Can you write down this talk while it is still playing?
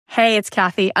Hey, it's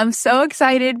Kathy. I'm so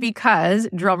excited because,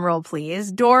 drumroll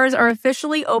please, doors are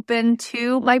officially open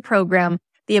to my program,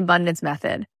 The Abundance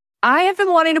Method. I have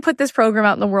been wanting to put this program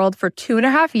out in the world for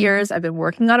 2.5 years. I've been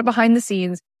working on it behind the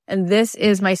scenes, and this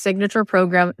is my signature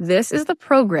program. This is the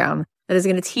program that is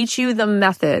going to teach you the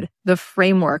method, the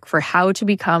framework for how to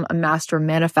become a master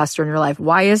manifestor in your life.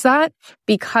 Why is that?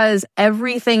 Because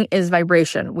everything is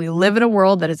vibration. We live in a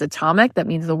world that is atomic. That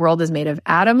means the world is made of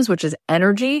atoms, which is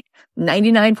energy.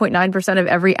 99.9% of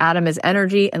every atom is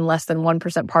energy and less than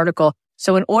 1% particle.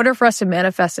 So in order for us to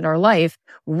manifest in our life,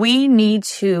 we need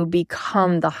to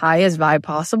become the highest vibe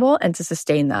possible and to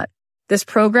sustain that. This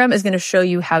program is going to show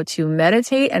you how to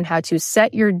meditate and how to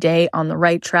set your day on the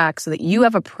right track so that you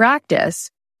have a practice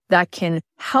that can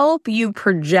help you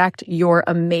project your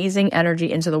amazing energy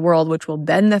into the world, which will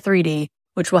bend the 3D,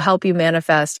 which will help you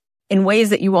manifest in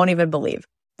ways that you won't even believe.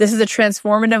 This is a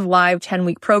transformative live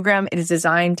 10-week program. It is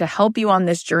designed to help you on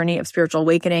this journey of spiritual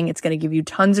awakening. It's going to give you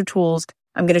tons of tools.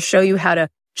 I'm going to show you how to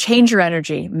change your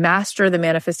energy, master the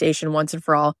manifestation once and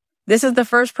for all. This is the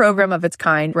first program of its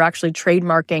kind. We're actually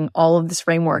trademarking all of this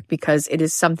framework because it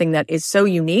is something that is so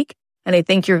unique, and I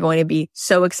think you're going to be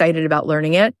so excited about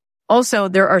learning it. Also,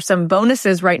 there are some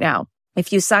bonuses right now.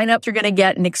 If you sign up, you're going to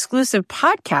get an exclusive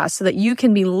podcast so that you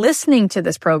can be listening to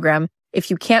this program. If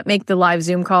you can't make the live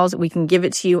Zoom calls, we can give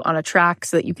it to you on a track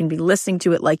so that you can be listening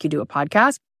to it like you do a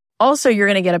podcast. Also, you're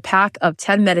going to get a pack of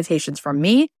 10 meditations from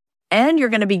me. And you're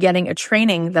going to be getting a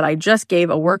training that I just gave,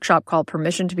 a workshop called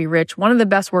Permission to be Rich, one of the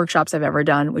best workshops I've ever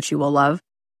done, which you will love.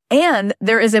 And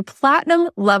there is a platinum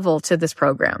level to this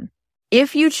program.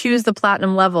 If you choose the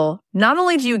platinum level, not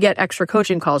only do you get extra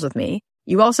coaching calls with me,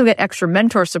 you also get extra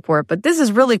mentor support, but this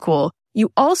is really cool. You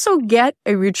also get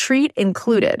a retreat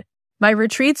included. My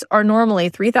retreats are normally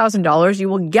 $3,000. You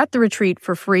will get the retreat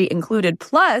for free included.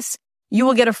 Plus, you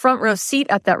will get a front row seat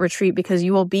at that retreat because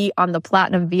you will be on the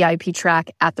platinum VIP track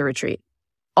at the retreat.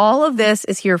 All of this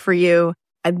is here for you.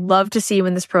 I'd love to see you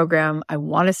in this program. I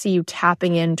want to see you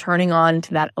tapping in, turning on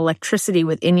to that electricity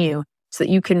within you so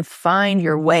that you can find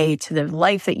your way to the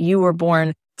life that you were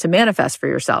born to manifest for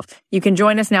yourself. You can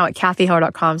join us now at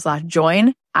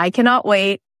kathyheller.com/join. I cannot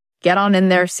wait. Get on in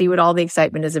there, see what all the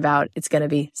excitement is about. It's going to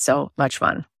be so much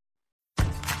fun.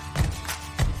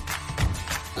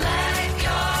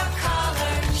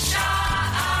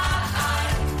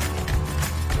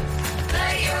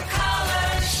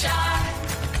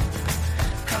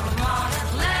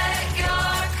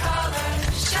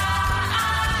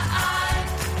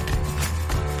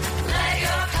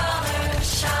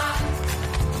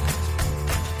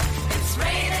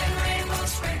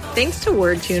 Thanks to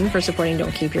WordTune for supporting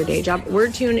Don't Keep Your Day Job.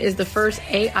 WordTune is the first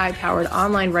AI-powered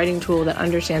online writing tool that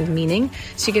understands meaning,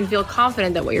 so you can feel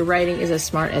confident that what you're writing is as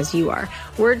smart as you are.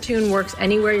 WordTune works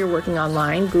anywhere you're working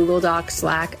online, Google Docs,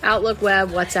 Slack, Outlook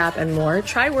Web, WhatsApp, and more.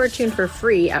 Try WordTune for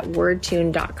free at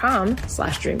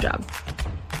wordtune.com/dreamjob.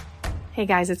 Hey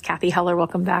guys, it's Kathy Heller.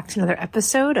 Welcome back to another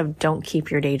episode of Don't Keep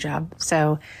Your Day Job.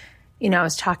 So, I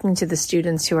was talking to the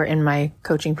students who are in my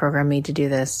coaching program made to do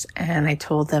this, and I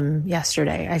told them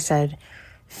yesterday, I said,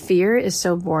 fear is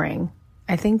so boring.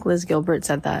 I think Liz Gilbert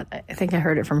said that. I think I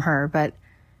heard it from her, but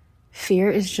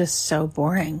fear is just so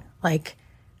boring. Like,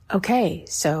 okay,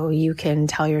 so you can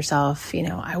tell yourself,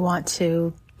 I want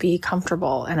to be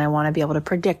comfortable and I want to be able to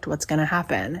predict what's going to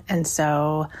happen. And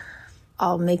so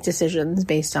I'll make decisions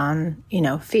based on,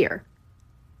 fear.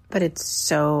 But it's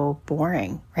so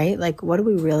boring, right? Like, what do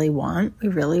we really want? We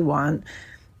really want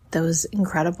those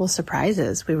incredible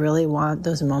surprises. We really want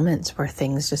those moments where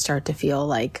things just start to feel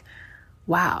like,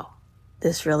 wow,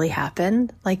 this really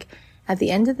happened. Like, at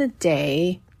the end of the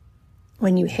day,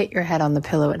 when you hit your head on the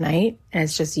pillow at night and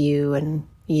it's just you and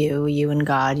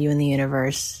God, you and the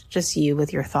universe, just you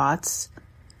with your thoughts,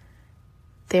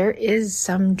 there is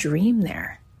some dream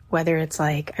there. Whether it's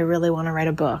like, I really want to write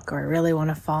a book, or I really want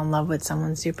to fall in love with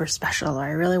someone super special, or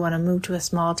I really want to move to a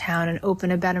small town and open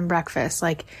a bed and breakfast.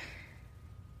 Like,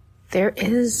 there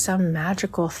is some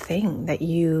magical thing that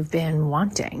you've been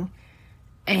wanting.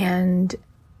 And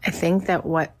I think that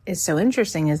what is so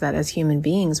interesting is that as human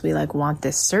beings, we want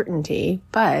this certainty,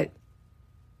 but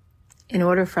in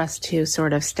order for us to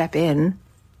sort of step in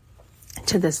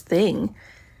to this thing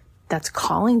that's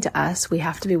calling to us, we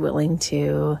have to be willing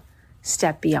to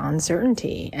step beyond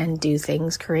certainty and do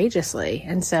things courageously.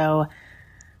 And so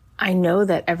I know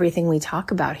that everything we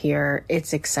talk about here,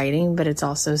 it's exciting, but it's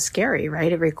also scary,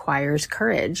 right? It requires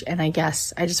courage. And I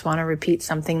guess I just want to repeat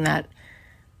something that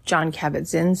Jon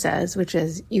Kabat-Zinn says, which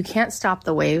is, you can't stop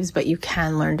the waves, but you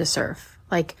can learn to surf.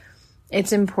 Like,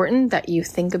 it's important that you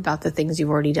think about the things you've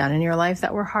already done in your life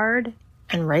that were hard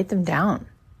and write them down.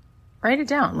 Write it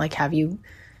down. Like, have you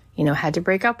had to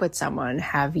break up with someone?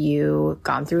 Have you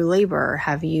gone through labor?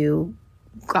 Have you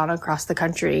gone across the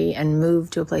country and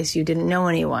moved to a place you didn't know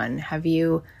anyone? Have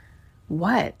you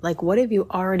what have you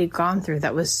already gone through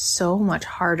that was so much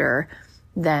harder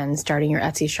than starting your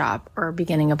Etsy shop or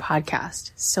beginning a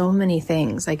podcast? So many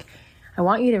things. I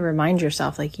want you to remind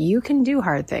yourself, you can do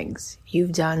hard things.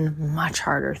 You've done much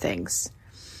harder things.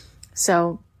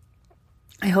 So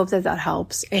I hope that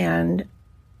helps. And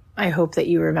I hope that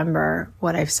you remember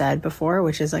what I've said before,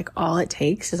 which is all it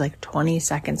takes is 20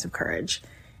 seconds of courage.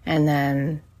 And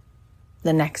then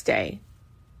the next day,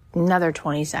 another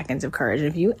 20 seconds of courage. And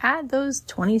if you add those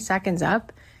 20 seconds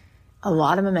up, a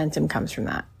lot of momentum comes from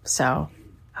that. So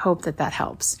hope that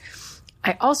helps.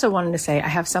 I also wanted to say I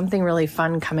have something really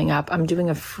fun coming up. I'm doing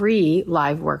a free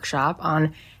live workshop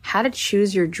on how to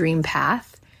choose your dream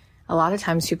path. A lot of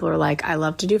times people are like, I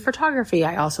love to do photography.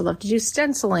 I also love to do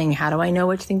stenciling. How do I know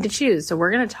which thing to choose? So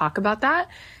we're going to talk about that.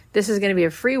 This is going to be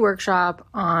a free workshop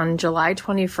on July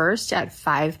 21st at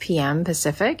 5 p.m.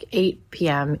 Pacific, 8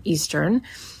 p.m. Eastern.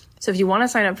 So if you want to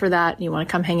sign up for that and you want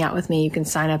to come hang out with me, you can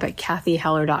sign up at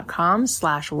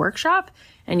kathyheller.com/workshop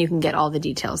and you can get all the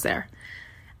details there.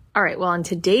 All right. Well, in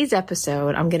today's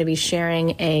episode, I'm going to be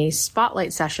sharing a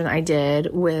spotlight session I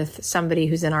did with somebody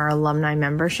who's in our alumni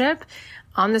membership.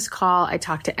 On this call, I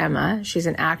talked to Emma. She's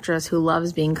an actress who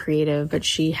loves being creative, but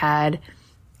she had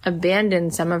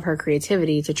abandoned some of her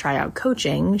creativity to try out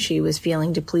coaching. She was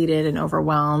feeling depleted and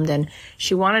overwhelmed, and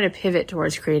she wanted to pivot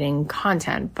towards creating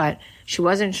content, but she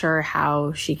wasn't sure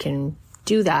how she can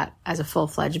do that as a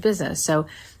full-fledged business. So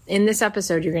in this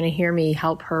episode, you're going to hear me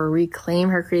help her reclaim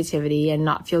her creativity and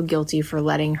not feel guilty for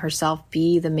letting herself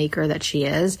be the maker that she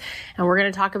is. And we're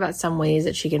going to talk about some ways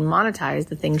that she can monetize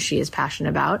the things she is passionate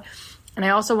about. And I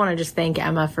also want to just thank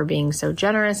Emma for being so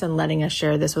generous and letting us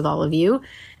share this with all of you.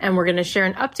 And we're going to share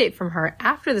an update from her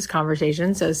after this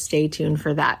conversation, so stay tuned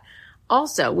for that.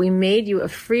 Also, we made you a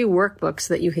free workbook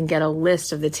so that you can get a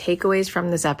list of the takeaways from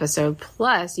this episode.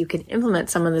 Plus, you can implement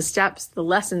some of the steps, the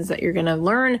lessons that you're going to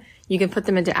learn. You can put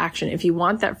them into action. If you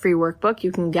want that free workbook,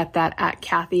 you can get that at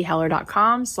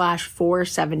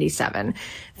kathyheller.com/477.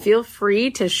 Feel free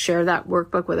to share that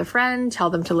workbook with a friend, tell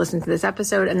them to listen to this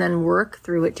episode, and then work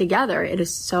through it together. It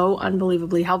is so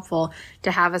unbelievably helpful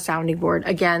to have a sounding board.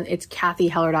 Again, it's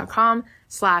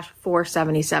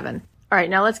kathyheller.com/477. All right,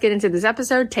 now let's get into this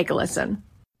episode. Take a listen.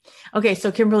 Okay,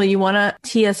 so Kimberly, you want to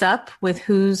tee us up with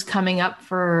who's coming up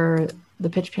for the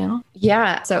pitch panel?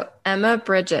 Yeah, so Emma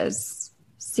Bridges.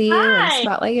 See you and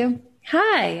spotlight you.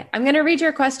 Hi, I'm going to read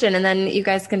your question and then you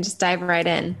guys can just dive right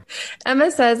in. Emma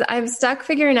says, I'm stuck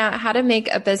figuring out how to make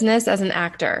a business as an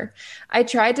actor. I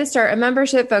tried to start a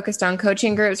membership focused on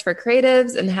coaching groups for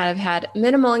creatives and have had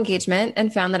minimal engagement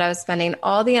and found that I was spending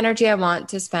all the energy I want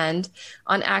to spend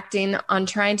on acting on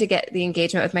trying to get the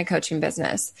engagement with my coaching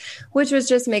business, which was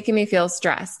just making me feel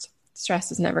stressed.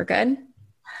 Stress is never good.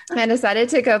 I decided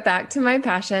to go back to my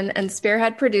passion and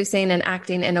spearhead producing and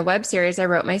acting in a web series I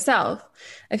wrote myself.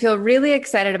 I feel really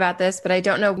excited about this, but I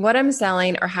don't know what I'm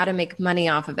selling or how to make money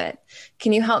off of it.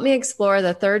 Can you help me explore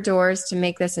the third doors to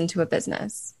make this into a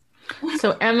business?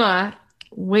 So Emma,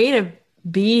 way to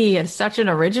be such an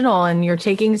original, and you're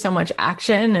taking so much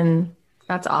action, and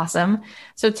that's awesome.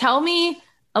 So tell me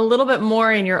a little bit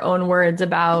more in your own words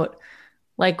about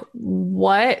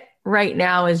what right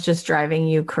now is just driving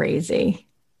you crazy.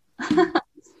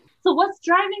 So what's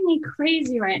driving me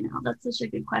crazy right now? That's such a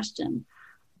good question.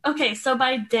 Okay, so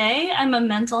by day, I'm a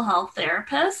mental health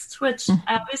therapist, which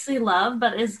I obviously love,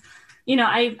 but is,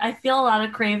 I feel a lot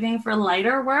of craving for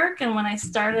lighter work. And when I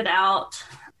started out,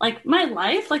 my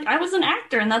life, I was an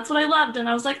actor and that's what I loved. And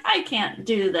I was like, I can't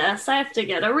do this. I have to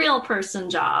get a real person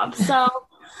job. So,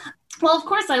 well, of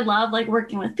course I love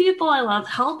working with people. I love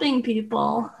helping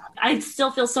people. I still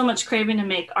feel so much craving to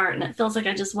make art, and it feels like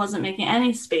I just wasn't making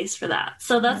any space for that.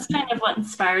 So that's kind of what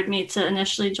inspired me to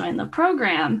initially join the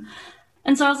program.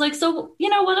 And so I was like, so,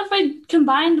 what if I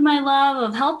combined my love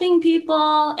of helping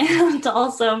people and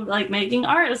also making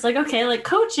art? It's okay,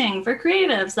 coaching for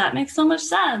creatives, that makes so much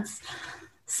sense.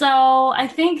 So I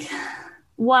think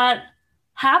what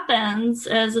happens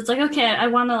is it's okay, I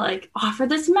want to offer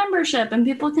this membership and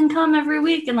people can come every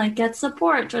week and get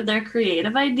support or their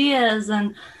creative ideas,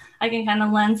 and I can kind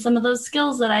of lend some of those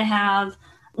skills that I have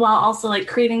while also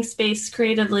creating space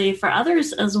creatively for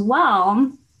others as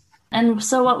well. And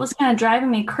so what was kind of driving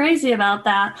me crazy about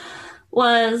that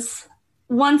was,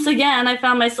 once again, I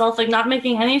found myself not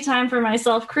making any time for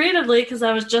myself creatively because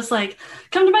I was just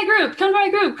come to my group, come to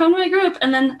my group, come to my group.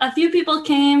 And then a few people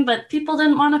came, but people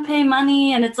didn't want to pay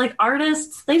money. And it's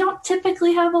artists, they don't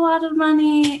typically have a lot of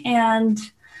money. And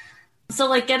So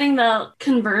like getting the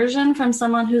conversion from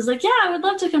someone who's like, yeah, I would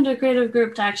love to come to a creative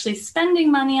group, to actually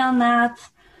spending money on that.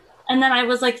 And then I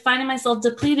was like finding myself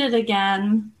depleted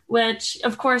again, which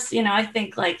of course, I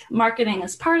think like marketing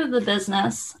is part of the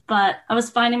business, but I was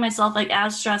finding myself like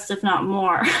as stressed, if not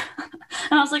more.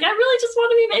 And I was like, I really just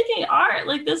want to be making art.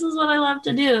 Like, this is what I love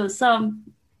to do. So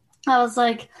I was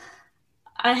like,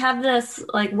 I have this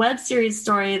like web series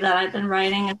story that I've been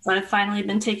writing. And so I've finally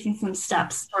been taking some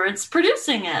steps towards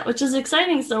producing it, which is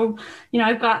exciting. So,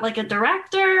 I've got like a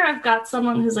director, I've got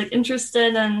someone who's like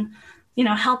interested in,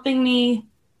 helping me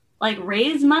like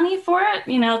raise money for it.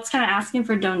 It's kind of asking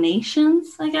for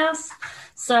donations, I guess.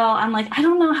 So I'm like, I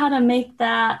don't know how to make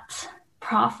that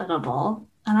profitable.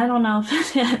 And I don't know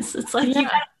if it is. It's like,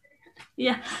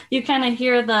 you kind of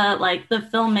hear the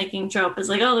filmmaking trope is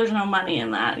like, oh, there's no money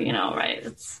in that, right?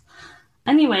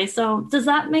 Anyway, so does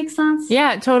that make sense?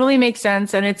 Yeah, it totally makes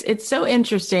sense. And it's so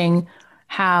interesting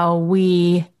how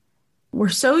we're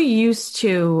so used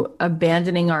to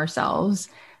abandoning ourselves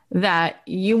that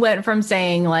you went from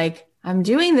saying like, I'm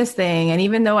doing this thing, and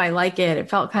even though I like it, it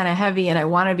felt kind of heavy and I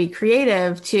want to be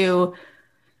creative, to,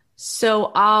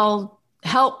 so I'll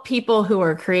help people who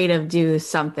are creative do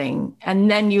something. And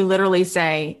then you literally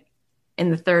say in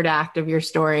the third act of your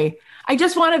story, I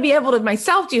just want to be able to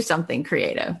myself do something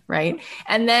creative. Right.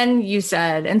 And then you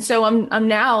said, and so I'm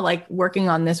now like working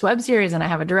on this web series and I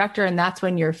have a director, and that's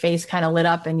when your face kind of lit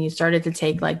up and you started to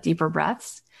take like deeper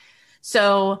breaths.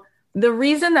 So the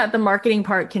reason that the marketing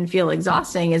part can feel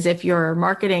exhausting is if you're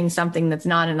marketing something that's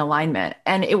not in alignment.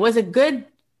 And it was a good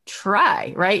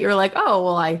try, right? You're like, oh,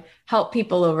 well, I help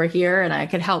people over here and I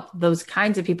could help those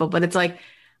kinds of people. But it's like,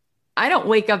 I don't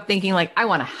wake up thinking like, I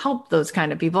want to help those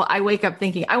kind of people. I wake up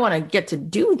thinking, I want to get to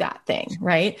do that thing.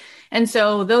 Right. And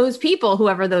so those people,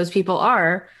 whoever those people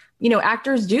are,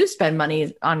 actors do spend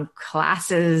money on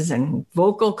classes and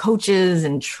vocal coaches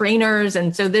and trainers.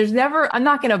 And so I'm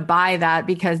not going to buy that,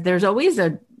 because there's always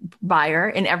a buyer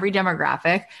in every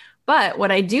demographic. But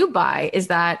what I do buy is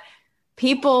that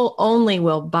people only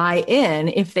will buy in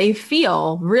if they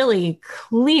feel really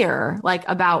clear, like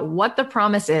about what the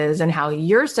promise is and how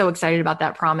you're so excited about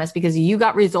that promise because you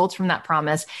got results from that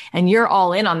promise and you're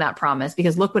all in on that promise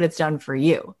because look what it's done for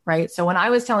you. Right. So when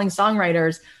I was telling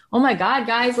songwriters, oh my God,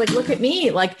 guys, like, look at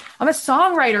me. Like, I'm a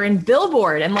songwriter in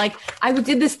Billboard. And like, I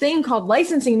did this thing called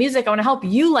licensing music. I want to help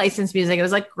you license music. It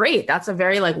was like, great. That's a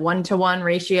very like 1-to-1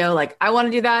 ratio. Like, I want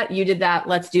to do that. You did that.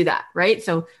 Let's do that. Right.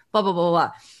 So blah, blah, blah,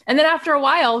 blah. And then after a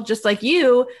while, just like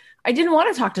you, I didn't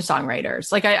want to talk to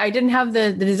songwriters. Like I didn't have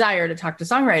the desire to talk to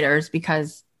songwriters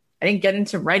because I didn't get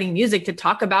into writing music to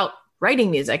talk about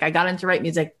writing music. I got into write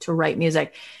music to write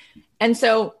music. And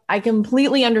so I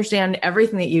completely understand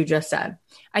everything that you just said.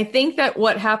 I think that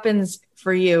what happens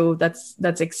for you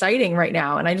that's exciting right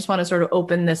now, and I just want to sort of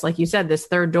open this, like you said, this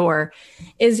third door,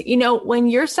 is, when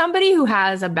you're somebody who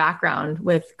has a background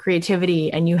with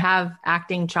creativity and you have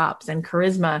acting chops and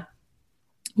charisma,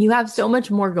 you have so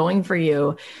much more going for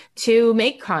you to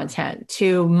make content,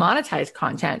 to monetize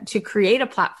content, to create a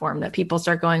platform that people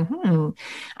start going,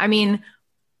 I mean,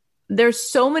 there's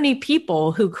so many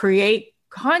people who create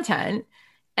content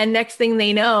and next thing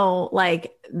they know,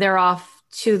 like they're off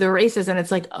to the races. And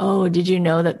it's like, oh, did you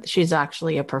know that she's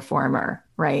actually a performer,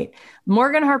 right?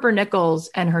 Morgan Harper Nichols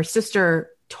and her sister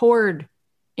toured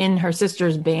in her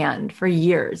sister's band for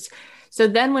years. So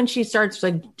then when she starts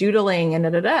like doodling and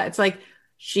it's like,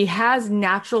 she has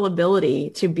natural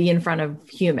ability to be in front of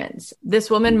humans.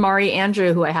 This woman, Mari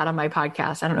Andrew, who I had on my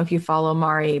podcast, I don't know if you follow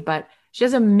Mari, but she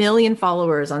has 1 million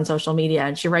followers on social media.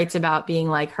 And she writes about being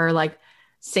like her like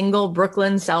single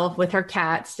Brooklyn self with her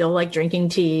cat, still like drinking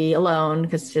tea alone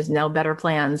because she has no better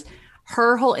plans.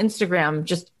 Her whole Instagram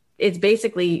it's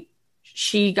basically,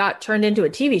 she got turned into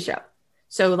a TV show.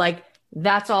 So like,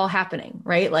 that's all happening,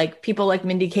 right? Like people like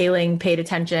Mindy Kaling paid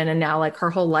attention and now like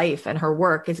her whole life and her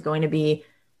work is going to be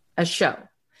a show.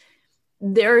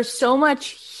 There's so much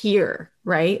here,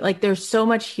 right? Like there's so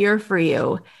much here for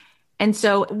you. And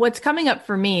so what's coming up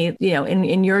for me,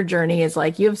 in your journey is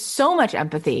like, you have so much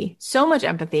empathy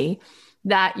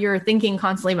that you're thinking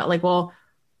constantly about like, well,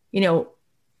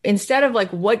 instead of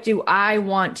like, what do I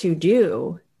want to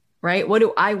do? Right? What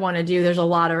do I want to do? There's a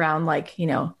lot around like,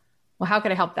 well, how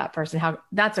can I help that person?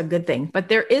 That's a good thing. But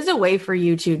there is a way for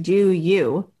you to do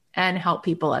you and help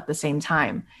people at the same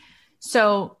time.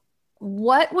 So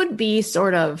what would be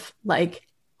sort of like,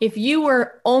 if you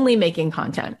were only making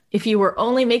content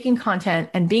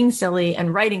and being silly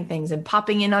and writing things and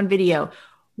popping in on video,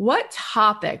 what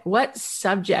topic, what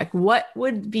subject, what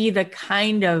would be the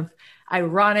kind of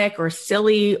ironic or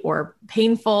silly or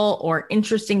painful or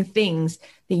interesting things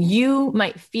that you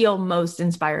might feel most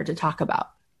inspired to talk about?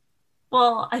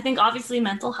 Well, I think obviously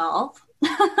mental health.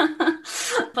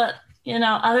 But,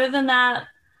 other than that,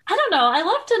 I don't know. I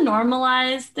love to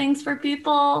normalize things for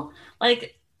people.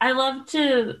 Like, I love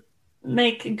to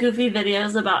make goofy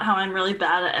videos about how I'm really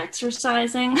bad at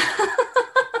exercising.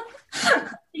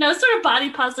 Sort of body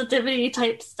positivity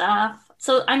type stuff.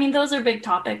 So, I mean, those are big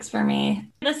topics for me.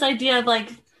 This idea of like,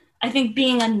 I think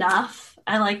being enough,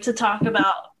 I like to talk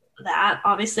about that.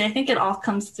 Obviously, I think it all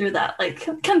comes through that like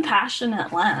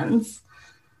compassionate lens.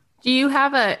 Do you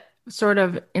have a sort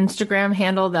of Instagram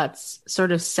handle that's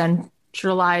sort of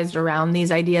centralized around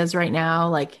these ideas right now?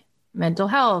 Like mental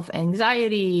health,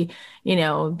 anxiety,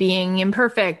 being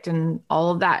imperfect and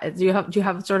all of that. Do you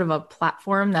have sort of a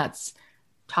platform that's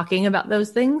talking about those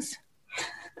things?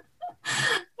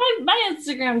 My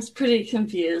Instagram's pretty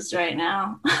confused right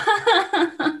now.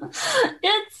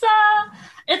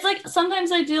 It's like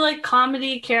sometimes I do like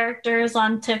comedy characters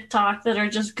on TikTok that are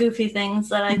just goofy things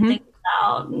that I think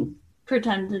about and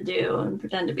pretend to do and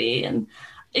pretend to be. And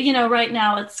right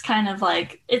now it's kind of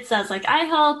like it says like I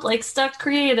help like stuck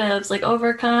creatives like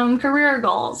overcome career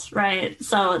goals, right?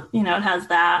 So it has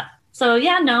that. So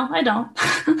yeah, no, I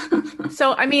don't.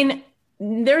 So I mean,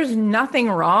 there's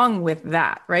nothing wrong with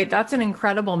that, right? That's an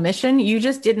incredible mission. You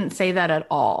just didn't say that at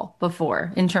all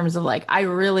before in terms of like, I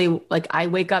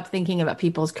wake up thinking about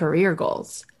people's career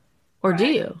goals. Or right. Do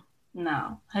you?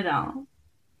 No, I don't.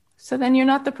 So then you're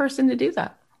not the person to do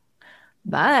that.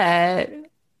 But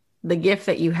the gift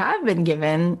that you have been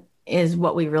given is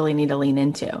what we really need to lean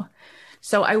into.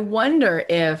 So I wonder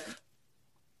if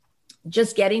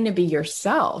just getting to be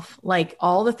yourself, like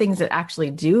all the things that actually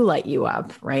do light you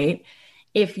up, right?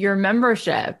 If your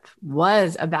membership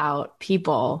was about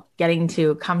people getting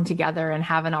to come together and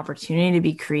have an opportunity to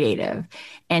be creative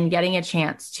and getting a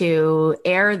chance to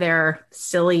air their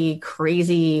silly,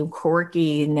 crazy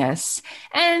quirkiness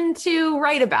and to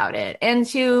write about it and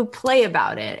to play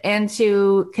about it and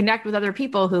to connect with other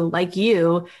people who, like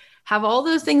you, have all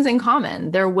those things in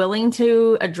common. They're willing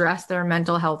to address their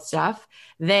mental health stuff.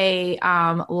 They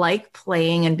like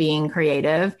playing and being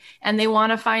creative, and they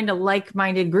want to find a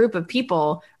like-minded group of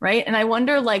people, right? And I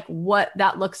wonder like what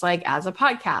that looks like as a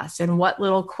podcast and what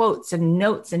little quotes and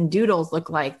notes and doodles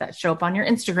look like that show up on your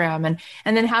Instagram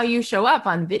and then how you show up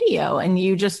on video and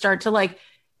you just start to like,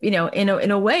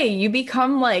 in a way, you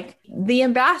become like the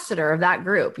ambassador of that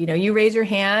group. You raise your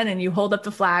hand and you hold up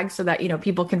the flag so that,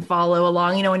 people can follow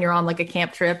along, when you're on like a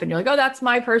camp trip and you're like, oh, that's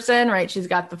my person, right? She's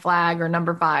got the flag or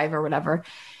number 5 or whatever.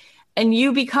 And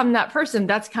you become that person.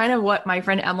 That's kind of what my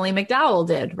friend Emily McDowell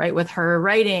did, right? With her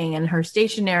writing and her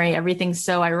stationery, everything's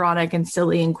so ironic and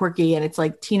silly and quirky. And it's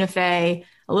like Tina Fey,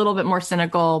 a little bit more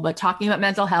cynical, but talking about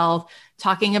mental health,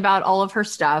 talking about all of her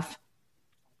stuff.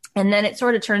 And then it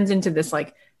sort of turns into this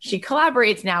like, she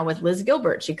collaborates now with Liz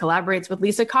Gilbert. She collaborates with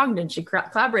Lisa Congdon. She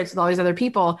collaborates with all these other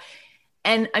people.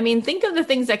 And I mean, think of the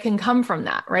things that can come from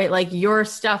that, right? Like your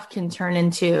stuff can turn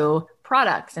into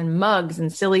products and mugs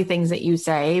and silly things that you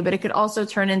say, but it could also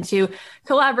turn into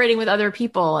collaborating with other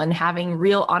people and having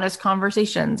real honest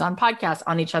conversations on podcasts,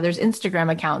 on each other's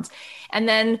Instagram accounts. And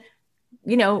then,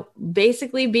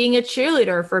 basically being a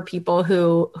cheerleader for people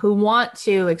who want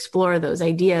to explore those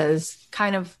ideas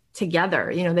kind of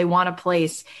together, they want a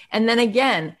place. And then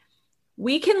again,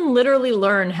 we can literally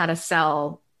learn how to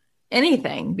sell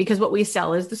anything because what we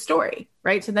sell is the story,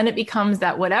 right? So then it becomes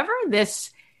that whatever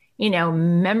this,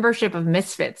 membership of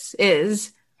misfits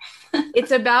is,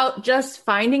 it's about just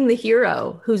finding the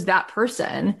hero who's that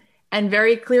person and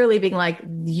very clearly being like,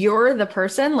 you're the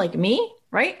person like me,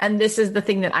 right? And this is the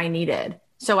thing that I needed.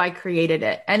 So I created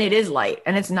it, and it is light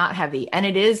and it's not heavy and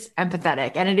it is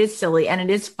empathetic and it is silly and it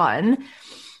is fun.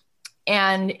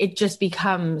 And it just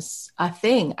becomes a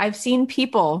thing. I've seen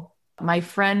people, my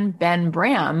friend Ben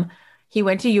Bram, he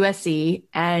went to USC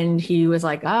and he was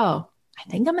like, oh, I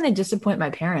think I'm going to disappoint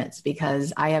my parents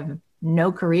because I have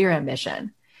no career ambition.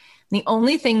 And the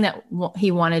only thing that he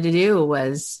wanted to do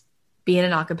was be in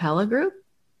an a cappella group.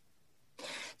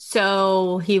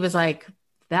 So he was like,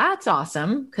 that's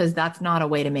awesome because that's not a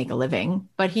way to make a living.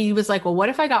 But he was like, well, what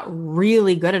if I got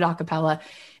really good at a cappella?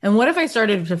 And what if I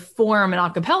started to form an a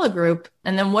cappella group?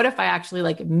 And then what if I actually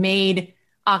like made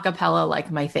a cappella like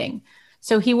my thing?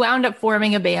 So he wound up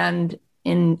forming a band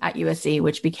at USC,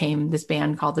 which became this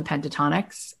band called the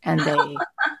Pentatonics. And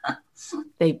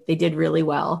they did really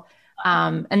well.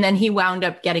 And then he wound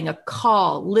up getting a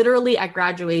call literally at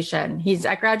graduation. He's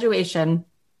at graduation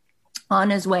on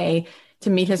his way to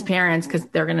meet his parents because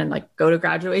they're going to like go to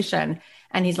graduation.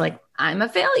 And he's like, I'm a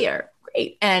failure.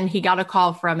 great. And he got a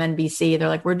call from NBC. They're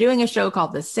like, we're doing a show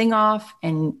called The Sing Off,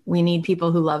 and we need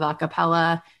people who love a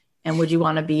cappella. And would you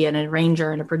want to be an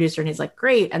arranger and a producer? And he's like,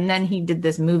 great. And then he did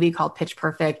this movie called Pitch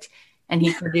Perfect, and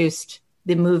he produced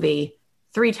the movie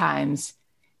 3 times.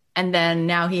 And then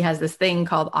now he has this thing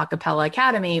called Acapella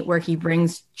Academy, where he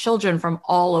brings children from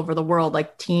all over the world,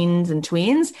 like teens and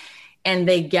tweens, and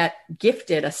they get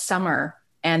gifted a summer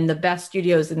and the best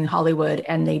studios in Hollywood,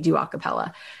 and they do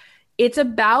acapella. It's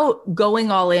about going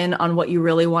all in on what you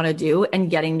really want to do and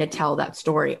getting to tell that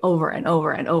story over and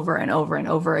over and over and over and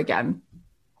over again.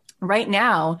 Right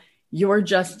now, you're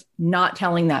just not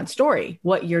telling that story.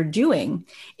 What you're doing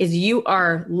is you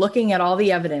are looking at all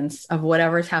the evidence of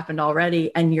whatever's happened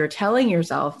already, and you're telling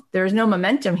yourself there's no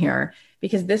momentum here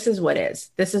because this is what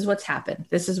is. This is what's happened.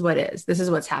 This is what is. This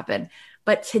is what's happened.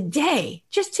 But today,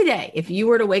 just today, if you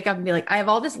were to wake up and be like, I have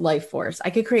all this life force, I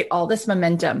could create all this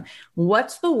momentum.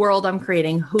 What's the world I'm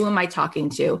creating? Who am I talking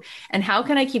to? And how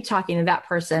can I keep talking to that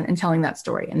person and telling that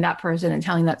story, and that person and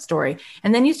telling that story?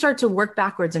 And then you start to work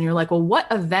backwards and you're like, well, what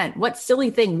event, what silly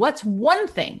thing, what's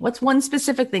one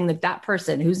specific thing that that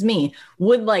person who's me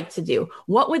would like to do?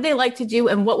 What would they like to do?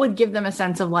 And what would give them a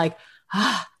sense of like,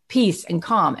 peace and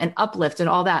calm and uplift and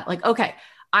all that? Like, okay,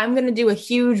 I'm going to do a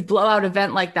huge blowout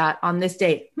event like that on this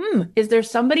date. Is there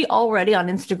somebody already on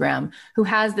Instagram who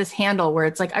has this handle where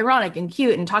it's like ironic and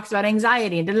cute and talks about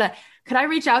anxiety and da-da-da? Could I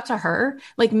reach out to her?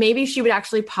 Like maybe she would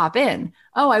actually pop in.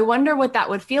 Oh, I wonder what that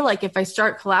would feel like if I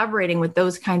start collaborating with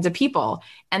those kinds of people.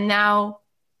 And now,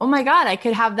 oh my God, I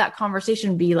could have that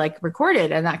conversation be like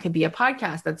recorded, and that could be a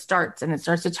podcast that starts, and it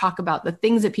starts to talk about the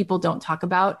things that people don't talk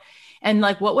about. And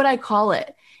like, what would I call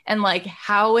it? And like,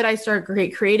 how would I start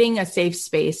creating a safe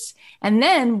space? And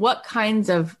then what kinds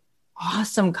of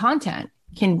awesome content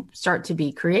can start to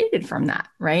be created from that,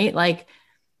 right? Like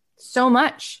so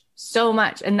much.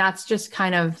 And that's just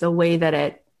kind of the way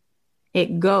that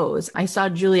it goes. I saw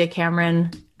Julia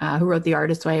Cameron, who wrote The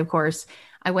Artist Way, of course.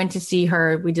 I went to see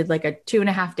her. We did like a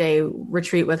 2.5-day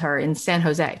retreat with her in San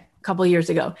Jose a couple of years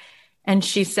ago. And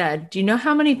she said, do you know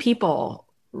how many people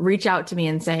reach out to me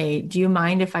and say, do you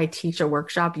mind if I teach a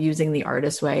workshop using The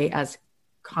Artist Way as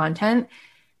content?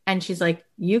 And she's like,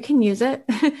 you can use it.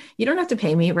 You don't have to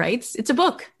pay me, right? It's a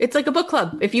book. It's like a book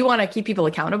club. If you want to keep people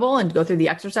accountable and go through the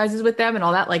exercises with them and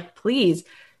all that, like, please.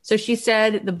 So she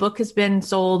said the book has been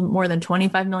sold more than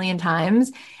 25 million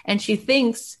times. And she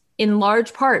thinks in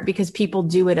large part because people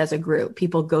do it as a group.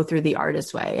 People go through The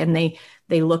Artist Way, and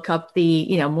they look up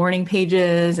the, morning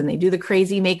pages, and they do the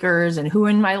crazy makers and who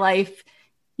in my life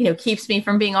keeps me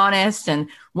from being honest, and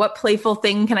what playful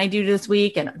thing can I do this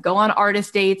week, and go on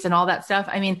artist dates and all that stuff.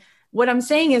 I mean, what I'm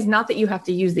saying is not that you have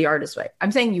to use The Artist Way.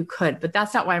 I'm saying you could, but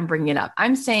that's not why I'm bringing it up.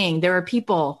 I'm saying there are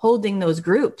people holding those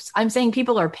groups. I'm saying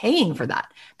people are paying for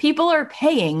that. People are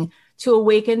paying to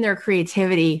awaken their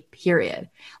creativity,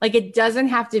 period. Like it doesn't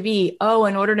have to be, oh,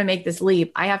 in order to make this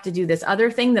leap, I have to do this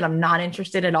other thing that I'm not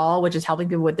interested at all, which is helping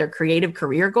people with their creative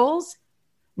career goals.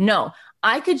 No,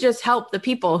 I could just help the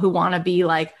people who want to be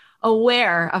like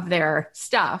aware of their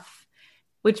stuff,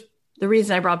 which the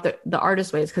reason I brought up the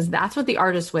Artist Way is because that's what The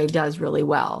Artist Way does really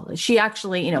well. She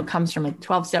actually, comes from a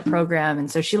 12-step program. And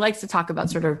so she likes to talk about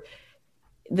sort of,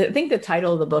 I think the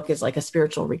title of the book is like a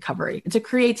spiritual recovery. It's a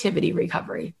creativity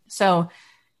recovery. So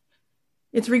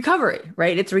it's recovery,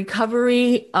 right? It's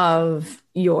recovery of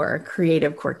your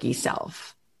creative, quirky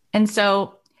self. And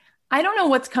so I don't know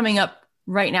what's coming up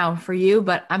right now for you,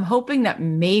 but I'm hoping that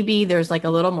maybe there's like a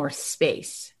little more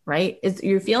space, right?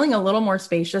 You're feeling a little more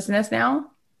spaciousness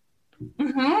now?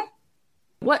 Mm-hmm.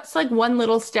 What's like one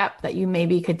little step that you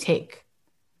maybe could take?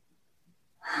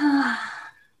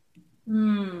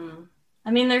 I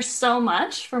mean, there's so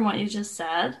much from what you just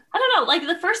said. I don't know. Like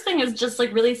the first thing is just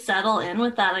like really settle in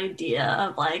with that idea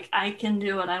of like, I can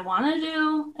do what I want to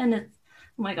do. And it's,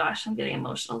 oh my gosh, I'm getting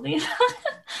emotional.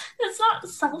 It's not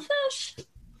selfish. Is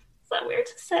that weird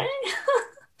to say?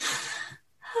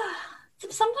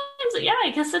 Sometimes, yeah,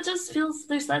 I guess it just feels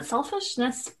there's that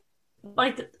selfishness,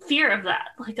 like fear of that.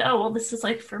 Like, oh, well, this is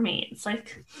like for me. It's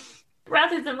like,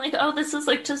 rather than like, oh, this is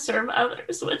like to serve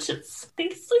others, which I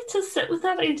think it's like to sit with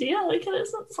that idea. Like it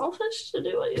isn't selfish to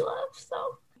do what you love. So,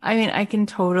 I mean, I can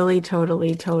totally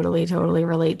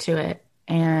relate to it.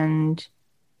 And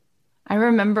I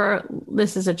remember,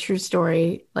 this is a true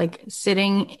story, like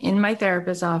sitting in my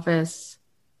therapist's office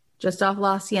just off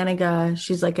La Cienega.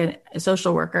 She's like a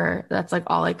social worker. That's like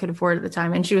all I could afford at the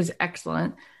time. And she was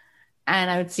excellent. And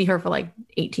I would see her for like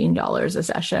 $18 a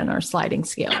session or sliding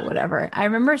scale, whatever. I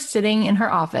remember sitting in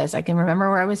her office. I can remember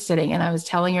where I was sitting, and I was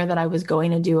telling her that I was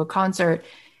going to do a concert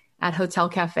at Hotel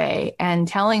Cafe, and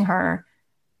telling her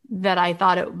that I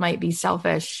thought it might be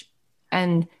selfish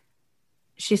And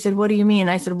she said, what do you mean?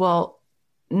 I said, well,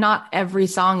 not every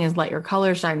song is Let Your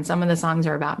Color Shine. Some of the songs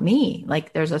are about me.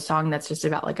 Like there's a song that's just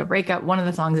about like a breakup. One of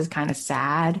the songs is kind of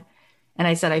sad. And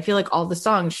I said, I feel like all the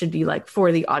songs should be like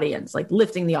for the audience, like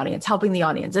lifting the audience, helping the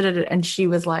audience. And she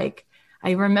was like,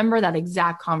 I remember that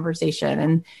exact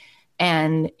conversation.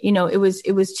 And, you know, it was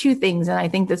two things. And I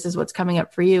think this is what's coming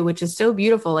up for you, which is so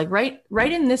beautiful. Like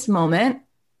right in this moment,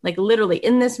 like literally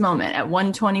in this moment at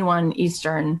 1:21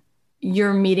 Eastern,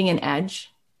 you're meeting an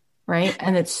edge, right?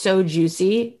 And it's so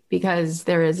juicy because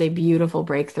there is a beautiful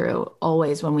breakthrough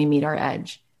always when we meet our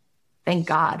edge. Thank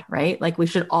God, right? Like we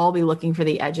should all be looking for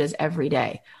the edges every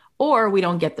day, or we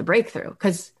don't get the breakthrough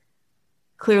because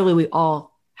clearly we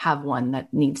all have one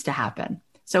that needs to happen.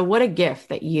 So what a gift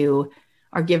that you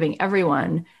are giving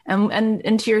everyone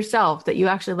and to yourself, that you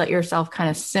actually let yourself kind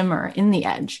of simmer in the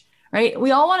edge, right?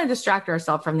 We all want to distract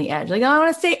ourselves from the edge. Like, I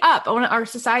want to stay up. Our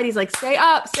society's like, stay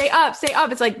up, stay up, stay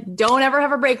up. It's like, don't ever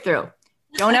have a breakthrough.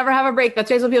 Don't ever have a break. That's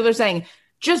what people are saying.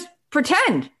 Just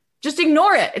pretend, just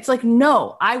ignore it. It's like,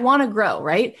 no, I want to grow.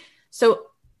 Right. So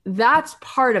that's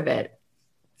part of it.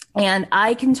 And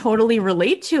I can totally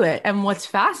relate to it. And what's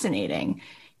fascinating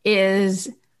is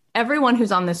everyone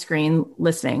who's on the screen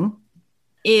listening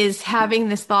is having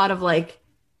this thought of like,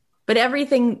 but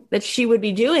everything that she would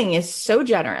be doing is so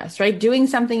generous, right? Doing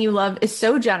something you love is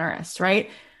so generous, right?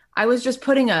 I was just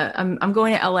putting I'm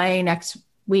going to LA next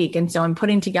week. And so I'm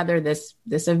putting together this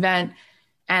event,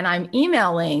 and I'm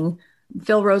emailing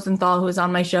Phil Rosenthal, who is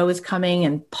on my show, is coming,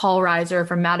 and Paul Reiser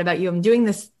from Mad About You. I'm doing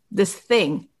this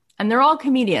thing, and they're all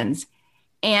comedians.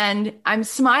 And I'm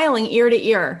smiling ear to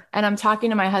ear, and I'm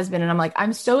talking to my husband, and I'm like,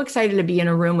 I'm so excited to be in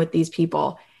a room with these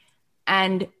people.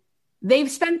 And they've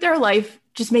spent their life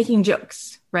just making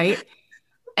jokes, right?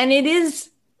 And it is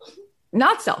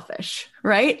not selfish,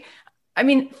 right? I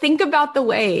mean, think about the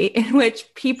way in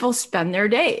which people spend their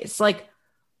days. Like,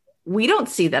 we don't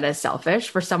see that as selfish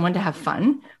for someone to have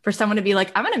fun, for someone to be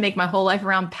like, I'm going to make my whole life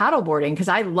around paddleboarding because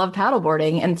I love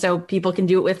paddleboarding. And so people can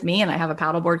do it with me, and I have a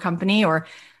paddleboard company or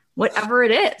whatever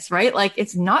it is, right? Like,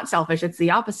 it's not selfish. It's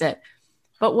the opposite.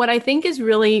 But what I think is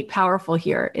really powerful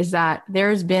here is that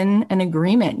there's been an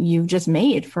agreement you've just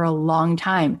made for a long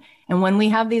time. And when we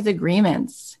have these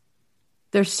agreements,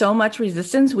 there's so much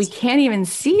resistance, we can't even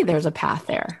see there's a path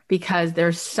there because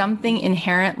there's something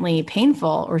inherently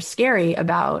painful or scary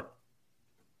about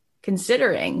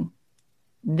considering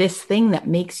this thing that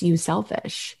makes you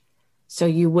selfish. So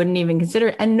you wouldn't even consider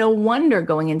it. And no wonder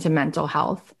going into mental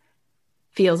health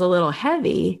feels a little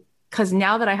heavy. Because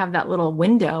now that I have that little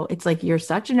window, it's like, you're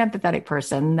such an empathetic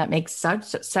person that makes such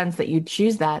sense that you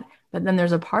choose that. But then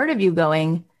there's a part of you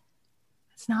going,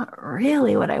 it's not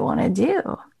really what I want to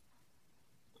do.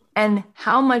 And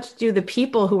how much do the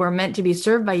people who are meant to be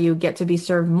served by you get to be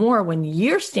served more when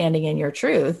you're standing in your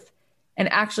truth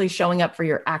and actually showing up for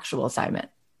your actual assignment?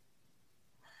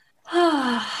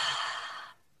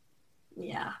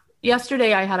 Yeah.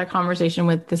 Yesterday, I had a conversation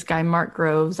with this guy, Mark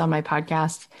Groves, on my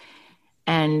podcast.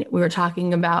 And we were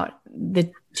talking about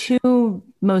the two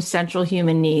most central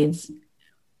human needs.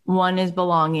 One is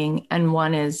belonging and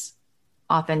one is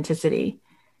authenticity.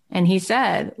 And he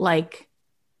said, like,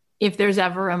 if there's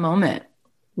ever a moment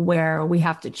where we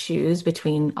have to choose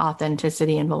between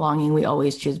authenticity and belonging, we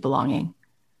always choose belonging.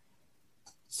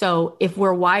 So if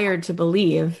we're wired to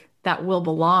believe that we'll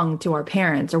belong to our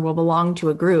parents or we'll belong to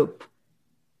a group,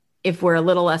 if we're a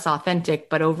little less authentic,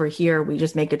 but over here, we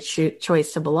just make a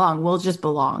choice to belong, we'll just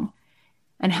belong.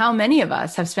 And how many of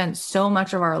us have spent so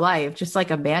much of our life just like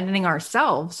abandoning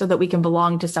ourselves so that we can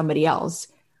belong to somebody else,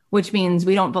 which means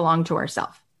we don't belong to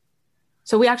ourselves.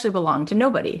 So we actually belong to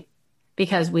nobody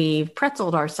because we've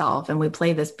pretzeled ourselves and we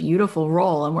play this beautiful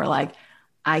role. And we're like,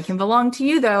 I can belong to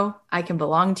you though. I can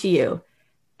belong to you.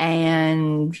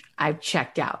 And I've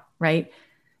checked out, right?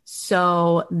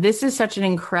 So this is such an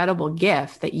incredible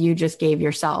gift that you just gave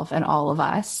yourself and all of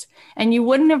us. And you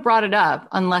wouldn't have brought it up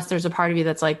unless there's a part of you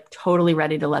that's like totally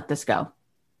ready to let this go.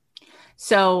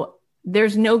 So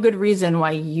there's no good reason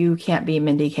why you can't be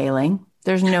Mindy Kaling.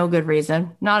 There's no good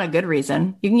reason, not a good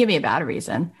reason. You can give me a bad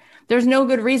reason. There's no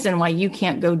good reason why you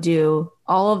can't go do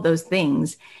all of those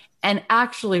things and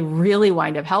actually really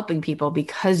wind up helping people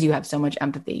because you have so much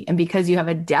empathy and because you have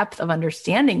a depth of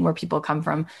understanding where people come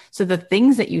from. So the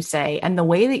things that you say and the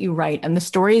way that you write and the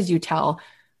stories you tell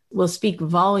will speak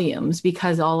volumes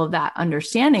because all of that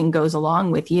understanding goes along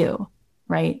with you,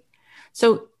 right?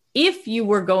 So if you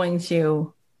were going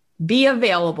to be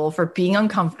available for being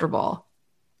uncomfortable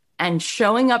and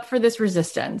showing up for this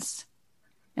resistance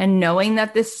and knowing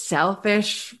that this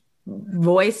selfish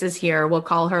voice is here, we'll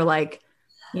call her like,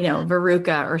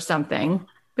 Veruca or something,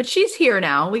 but she's here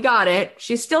now. We got it.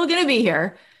 She's still going to be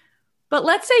here. But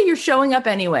let's say you're showing up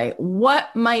anyway.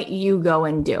 What might you go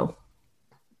and do?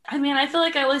 I mean, I feel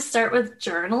like I always start with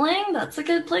journaling. That's a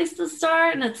good place to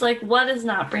start. And it's like, what is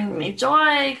not bringing me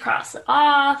joy? Cross it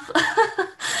off.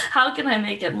 How can I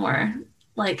make it more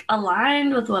like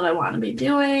aligned with what I want to be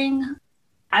doing?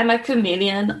 I'm a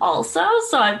comedian also,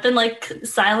 so I've been like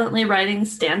silently writing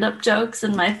stand-up jokes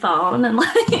in my phone and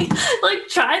like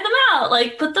try them out,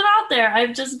 like put them out there.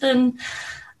 I've just been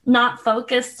not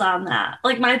focused on that.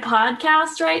 Like my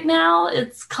podcast right now,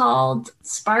 it's called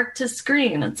Spark to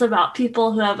Screen. It's about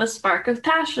people who have a spark of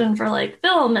passion for like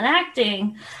film and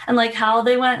acting and like how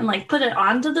they went and like put it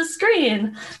onto the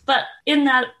screen. But in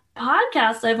that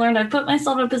podcast, I've learned I've put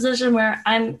myself in a position where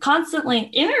I'm constantly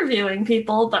interviewing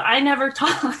people, but I never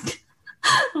talk.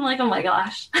 I'm like, oh my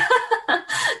gosh.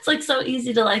 It's like so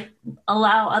easy to like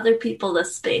allow other people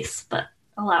this space, but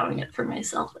allowing it for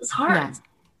myself is hard. Yeah.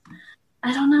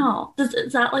 I don't know.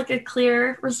 Is that like a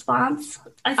clear response?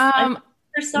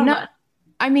 There's so much.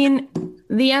 I mean,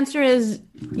 the answer is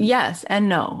yes and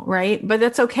no, right? But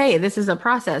that's okay. This is a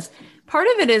process. Part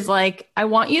of it is like, I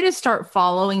want you to start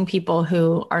following people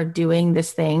who are doing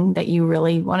this thing that you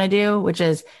really want to do, which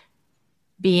is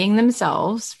being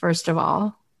themselves, first of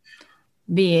all,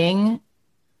 being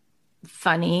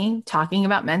funny, talking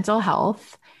about mental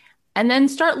health, and then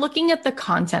start looking at the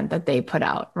content that they put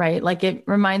out, right? Like it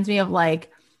reminds me of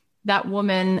like that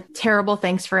woman, Terrible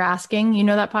Thanks for Asking. You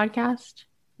know that podcast?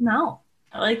 No,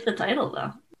 I like the title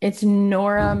though. It's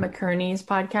Nora McKerney's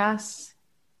podcast.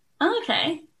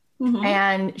 Okay. Mm-hmm.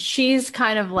 And she's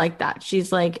kind of like that.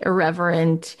 She's like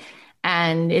irreverent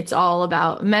and it's all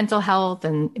about mental health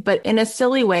but in a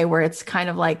silly way where it's kind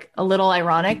of like a little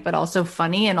ironic, but also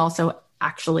funny and also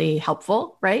actually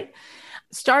helpful, right?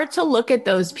 Start to look at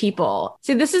those people.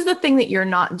 See, this is the thing that you're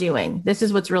not doing. This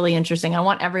is what's really interesting. I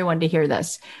want everyone to hear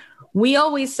this. We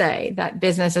always say that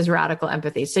business is radical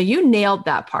empathy. So you nailed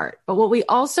that part. But what we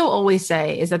also always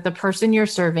say is that the person you're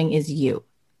serving is you.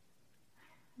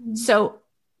 Mm-hmm. So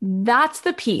that's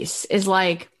the piece is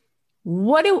like,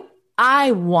 what do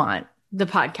I want the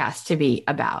podcast to be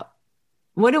about?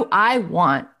 What do I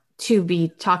want to be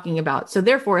talking about? So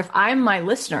therefore, if I'm my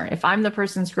listener, if I'm the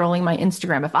person scrolling my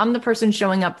Instagram, if I'm the person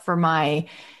showing up for my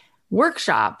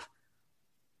workshop,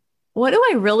 what do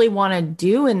I really want to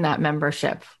do in that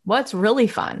membership? What's really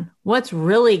fun? What's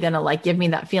really going to like give me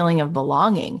that feeling of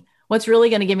belonging? What's really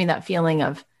going to give me that feeling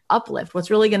of uplift?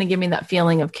 What's really going to give me that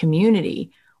feeling of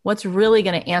community? What's really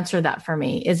going to answer that for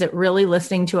me? Is it really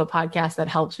listening to a podcast that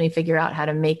helps me figure out how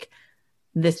to make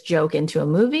this joke into a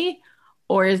movie?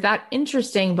 Or is that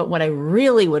interesting? But what I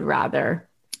really would rather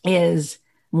is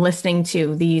listening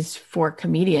to these 4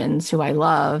 comedians who I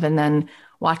love and then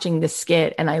watching the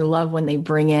skit. And I love when they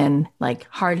bring in like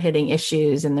hard hitting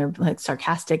issues and they're like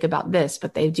sarcastic about this,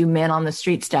 but they do man on the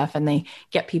street stuff and they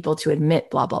get people to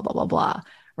admit blah, blah, blah, blah, blah.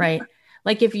 Right.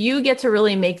 Like if you get to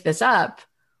really make this up,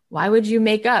 why would you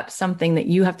make up something that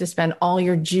you have to spend all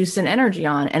your juice and energy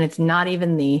on? And it's not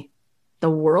even the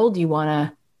world you want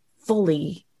to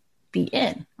fully be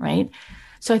in, right?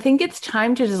 So I think it's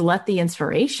time to just let the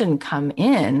inspiration come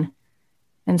in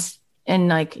and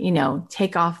like, you know,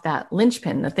 take off that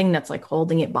linchpin, the thing that's like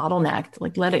holding it bottlenecked,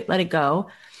 like let it go.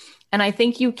 And I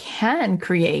think you can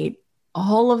create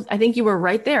I think you were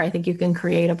right there. I think you can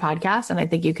create a podcast and I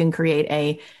think you can create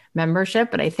a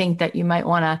membership, but I think that you might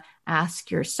want to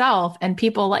ask yourself and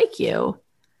people like you,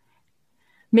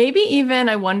 maybe even,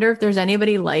 I wonder if there's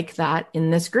anybody like that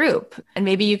in this group. And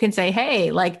maybe you can say,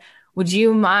 hey, like, would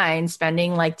you mind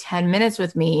spending like 10 minutes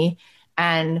with me?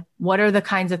 And what are the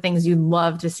kinds of things you'd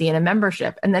love to see in a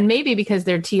membership? And then maybe because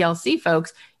they're TLC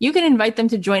folks, you can invite them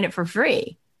to join it for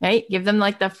free, right? Give them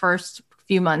like the first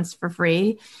few months for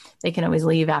free. They can always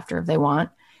leave after if they want.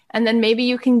 And then maybe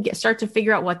you can start to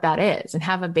figure out what that is and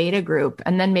have a beta group.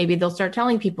 And then maybe they'll start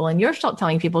telling people and you're still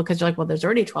telling people because you're like, well, there's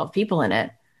already 12 people in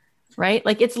it, right?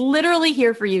 Like it's literally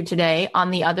here for you today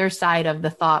on the other side of the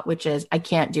thought, which is I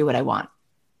can't do what I want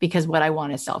because what I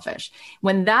want is selfish.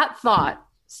 When that thought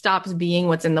stops being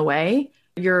what's in the way,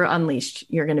 you're unleashed.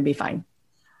 You're going to be fine.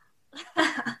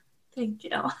 Thank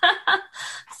you.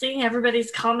 Seeing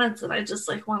everybody's comments and I just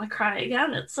like want to cry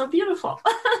again. It's so beautiful.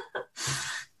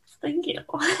 Thank you.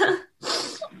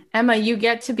 Emma, you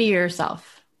get to be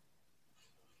yourself.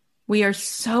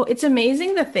 It's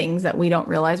amazing the things that we don't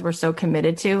realize we're so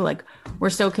committed to. Like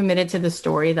we're so committed to the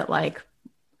story that like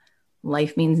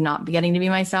life means not getting to be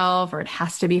myself or it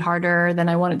has to be harder than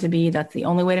I want it to be. That's the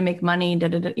only way to make money.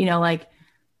 You know, like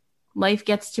life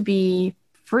gets to be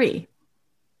free.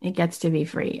 It gets to be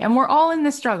free. And we're all in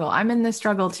this struggle. I'm in this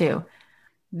struggle too.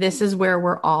 This is where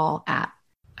we're all at.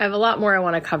 I have a lot more I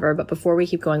want to cover, but before we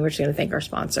keep going, we're just going to thank our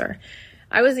sponsor.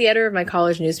 I was the editor of my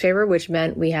college newspaper, which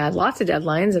meant we had lots of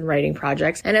deadlines and writing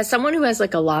projects. And as someone who has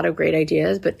like a lot of great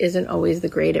ideas, but isn't always the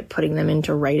great at putting them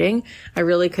into writing, I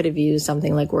really could have used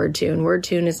something like WordTune.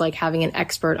 WordTune is like having an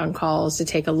expert on calls to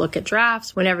take a look at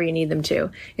drafts whenever you need them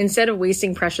to. Instead of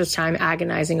wasting precious time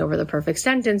agonizing over the perfect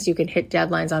sentence, you can hit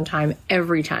deadlines on time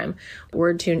every time.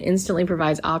 WordTune instantly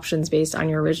provides options based on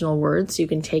your original words, so you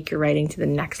can take your writing to the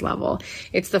next level.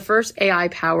 It's the first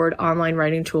AI-powered online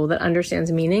writing tool that understands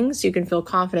meaning, so you can feel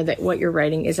confident that what you're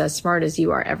writing is as smart as you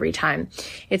are every time.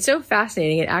 It's so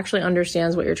fascinating. It actually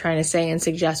understands what you're trying to say and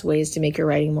suggests ways to make your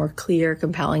writing more clear,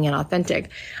 compelling, and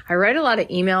authentic. I write a lot of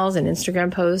emails and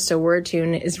Instagram posts, so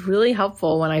WordTune is really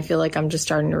helpful when I feel like I'm just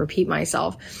starting to repeat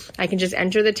myself. I can just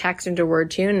enter the text into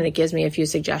WordTune and it gives me a few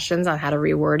suggestions on how to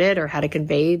reword it or how to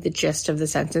convey the gist of the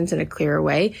sentence in a clearer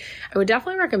way. I would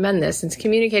definitely recommend this since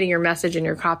communicating your message and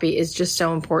your copy is just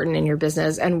so important in your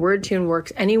business, and WordTune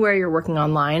works anywhere you're working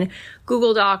online.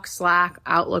 Google Docs, Slack,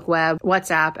 Outlook Web,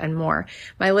 WhatsApp, and more.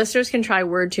 My listeners can try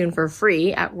WordTune for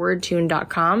free at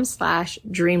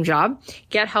wordtune.com/dreamjob.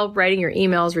 Get help writing your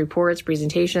emails, reports,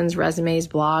 presentations, resumes,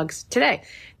 blogs today.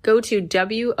 Go to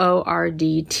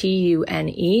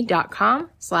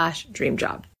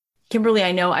wordtune.com/dreamjob. Kimberly,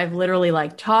 I know I've literally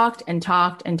like talked and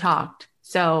talked and talked.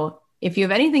 So if you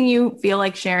have anything you feel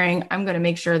like sharing, I'm going to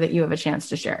make sure that you have a chance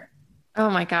to share. Oh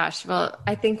my gosh. Well,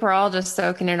 I think we're all just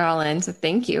soaking it all in. So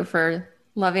thank you for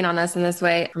loving on us in this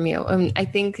way from you. I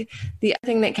think the other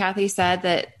thing that Kathy said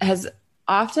that has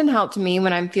often helped me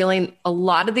when I'm feeling a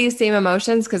lot of these same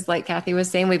emotions, because like Kathy was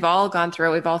saying, we've all gone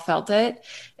through it, we've all felt it,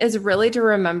 is really to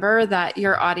remember that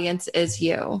your audience is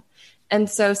you. And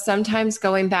so sometimes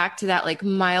going back to that like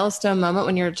milestone moment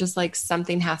when you're just like,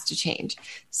 something has to change,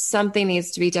 something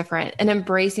needs to be different, and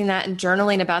embracing that and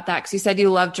journaling about that. Because you said you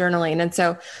love journaling. And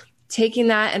so taking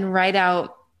that and write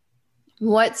out,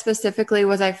 what specifically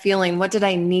was I feeling? What did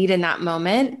I need in that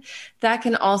moment? That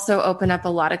can also open up a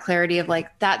lot of clarity of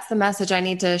like, that's the message I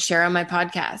need to share on my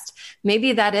podcast.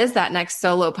 Maybe that is that next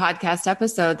solo podcast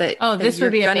episode that, this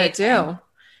would be going to do.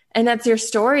 And that's your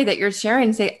story that you're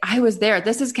sharing. Say, I was there.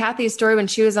 This is Kathy's story when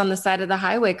she was on the side of the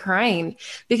highway crying,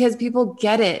 because people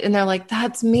get it. And they're like,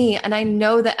 that's me. And I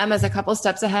know that Emma's a couple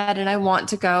steps ahead and I want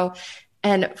to go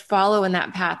and follow in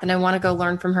that path. And I want to go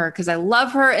learn from her because I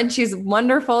love her and she's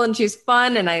wonderful and she's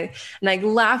fun. And I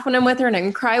laugh when I'm with her and I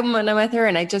can cry when I'm with her.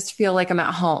 And I just feel like I'm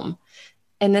at home.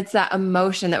 And it's that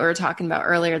emotion that we were talking about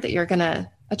earlier that you're going to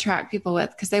attract people with,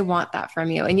 because they want that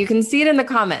from you. And you can see it in the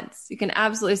comments. You can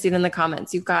absolutely see it in the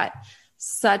comments. You've got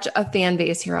such a fan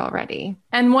base here already.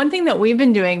 And one thing that we've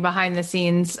been doing behind the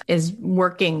scenes is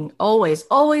working always.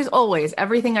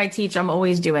 Everything I teach, I'm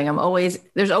always doing.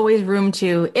 There's always room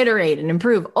to iterate and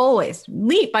improve, always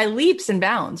by leaps and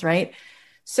bounds, right?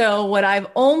 So what I've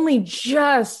only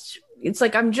it's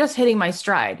like, I'm just hitting my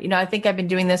stride. I think I've been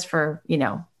doing this for,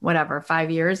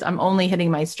 5 years. I'm only hitting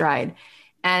my stride.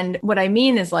 And what I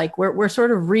mean is like, we're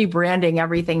sort of rebranding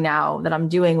everything now that I'm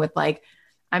doing with like,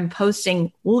 I'm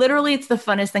posting, literally, it's the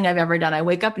funnest thing I've ever done. I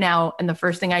wake up now and the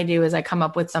first thing I do is I come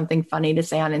up with something funny to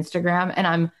say on Instagram. And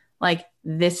I'm like,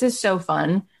 this is so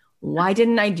fun. Why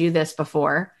didn't I do this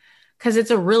before? Because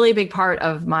it's a really big part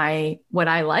of what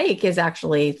I like is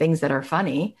actually things that are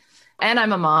funny. And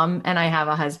I'm a mom and I have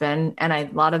a husband, and a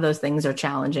lot of those things are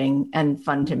challenging and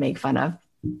fun to make fun of.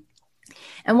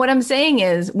 And what I'm saying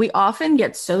is we often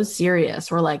get so serious.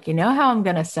 We're like, how I'm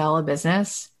going to sell a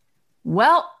business?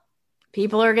 Well,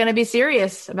 people are going to be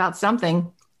serious about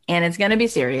something, and it's going to be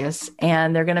serious,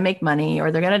 and they're going to make money,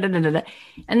 or they're going to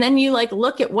And then you like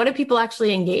look at what do people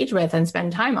actually engage with and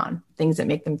spend time on? Things that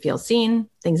make them feel seen,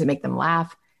 things that make them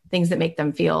laugh, things that make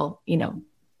them feel,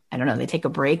 I don't know, they take a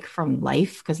break from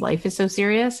life because life is so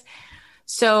serious.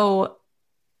 So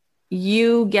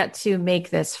you get to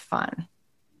make this fun.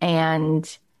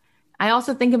 And I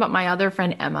also think about my other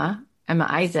friend, Emma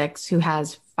Isaacs, who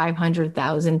has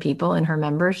 500,000 people in her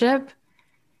membership.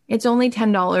 It's only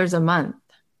 $10 a month.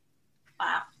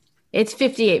 Wow. It's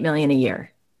 $58 million a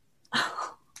year.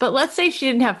 But let's say she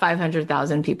didn't have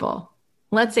 500,000 people.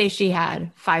 Let's say she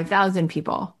had 5,000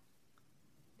 people.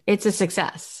 It's a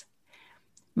success.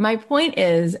 My point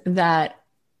is that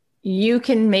you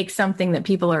can make something that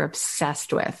people are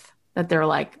obsessed with, that they're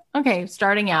like, okay,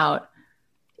 starting out,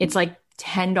 it's like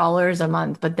 $10 a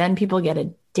month, but then people get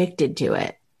addicted to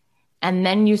it. And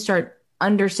then you start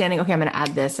understanding, okay, I'm going to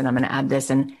add this and I'm going to add this.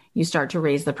 And you start to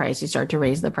raise the price.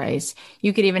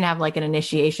 You could even have like an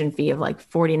initiation fee of like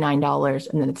 $49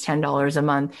 and then it's $10 a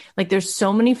month. Like there's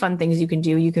so many fun things you can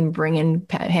do. You can bring in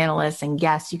panelists and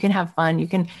guests. You can have fun. You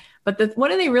can But what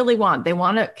do they really want? They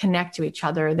want to connect to each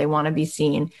other. They want to be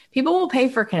seen. People will pay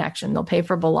for connection. They'll pay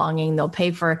for belonging. They'll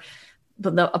pay for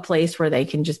a place where they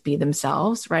can just be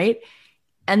themselves, right?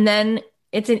 And then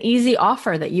it's an easy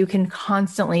offer that you can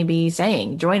constantly be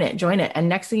saying, join it. And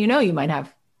next thing you know, you might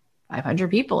have 500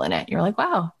 people in it. You're like,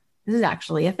 wow, this is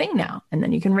actually a thing now. And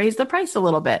then you can raise the price a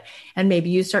little bit. And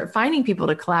maybe you start finding people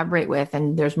to collaborate with,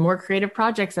 and there's more creative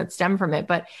projects that stem from it.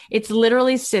 But it's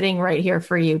literally sitting right here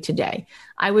for you today.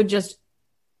 I would just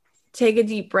take a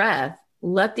deep breath,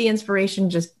 let the inspiration,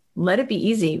 just let it be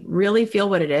easy, really feel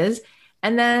what it is.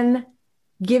 And then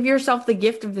give yourself the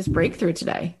gift of this breakthrough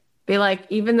today. Be like,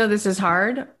 even though this is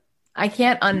hard, I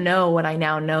can't unknow what I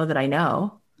now know that I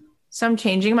know. So I'm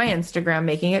changing my Instagram,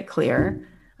 making it clear.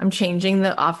 I'm changing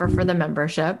the offer for the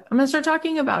membership. I'm going to start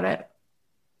talking about it.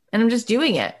 And I'm just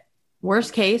doing it.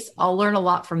 Worst case, I'll learn a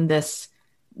lot from this.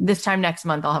 This time next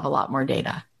month, I'll have a lot more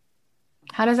data.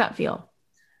 How does that feel?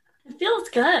 It feels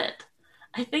good.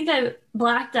 I think I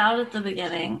blacked out at the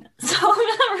beginning. So I'm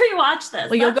going to rewatch this.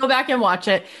 Well, you'll go back and watch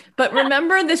it. But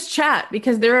remember this chat,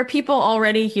 because there are people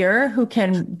already here who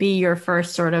can be your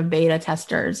first sort of beta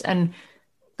testers. And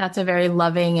that's a very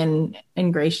loving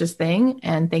and gracious thing.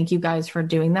 And thank you guys for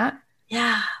doing that.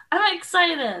 Yeah, I'm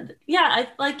excited. Yeah,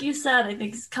 like you said, I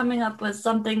think coming up with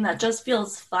something that just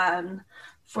feels fun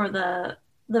for the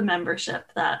membership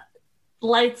that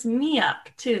lights me up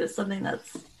too, something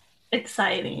that's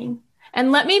exciting.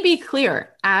 And let me be clear,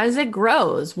 as it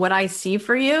grows, what I see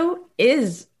for you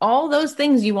is all those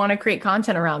things you want to create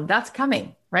content around. That's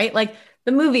coming, right? Like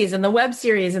the movies and the web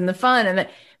series and the fun. And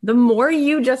the more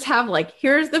you just have like,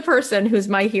 here's the person who's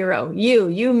my hero,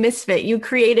 you misfit, you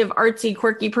creative, artsy,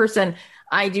 quirky person.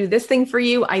 I do this thing for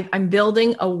you. I'm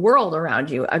building a world around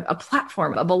you, a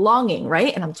platform, a belonging,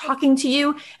 right? And I'm talking to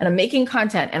you and I'm making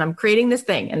content and I'm creating this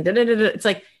thing and it's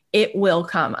like, it will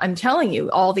come. I'm telling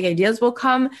you, all the ideas will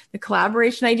come, the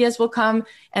collaboration ideas will come,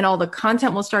 and all the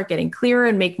content will start getting clearer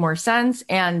and make more sense.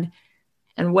 And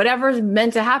whatever's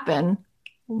meant to happen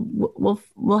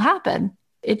will happen.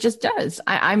 It just does.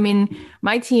 I mean,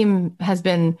 my team has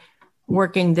been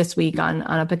working this week on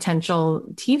a potential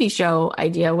TV show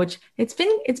idea, which it's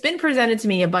been presented to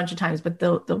me a bunch of times, but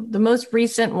the most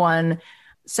recent one,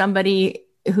 somebody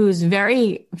who's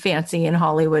very fancy in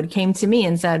Hollywood came to me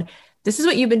and said, this is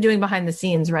what you've been doing behind the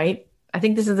scenes, right? I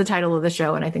think this is the title of the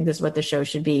show, and I think this is what the show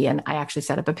should be. And I actually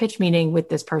set up a pitch meeting with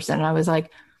this person, and I was like,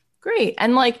 great.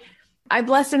 And like, I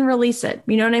bless and release it.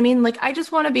 You know what I mean? Like, I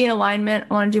just want to be in alignment.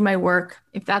 I want to do my work.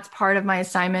 If that's part of my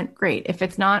assignment, great. If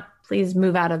it's not, please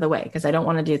move out of the way, because I don't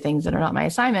want to do things that are not my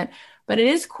assignment. But it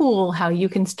is cool how you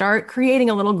can start creating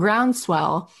a little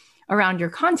groundswell around your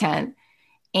content,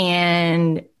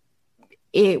 and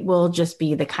it will just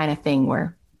be the kind of thing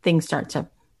where things start to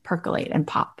percolate and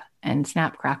pop and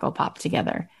snap, crackle, pop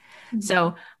together. Mm-hmm.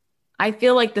 So I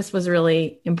feel like this was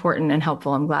really important and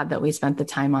helpful. I'm glad that we spent the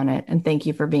time on it. And thank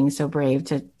you for being so brave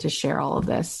to share all of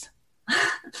this.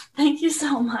 Thank you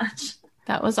so much.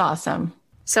 That was awesome.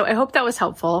 So I hope that was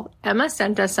helpful. Emma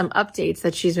sent us some updates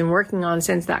that she's been working on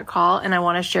since that call, and I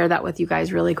want to share that with you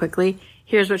guys really quickly.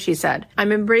 Here's what she said.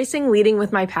 I'm embracing leading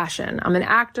with my passion. I'm an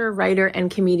actor, writer,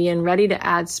 and comedian ready to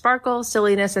add sparkle,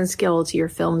 silliness, and skill to your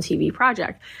film TV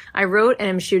project. I wrote and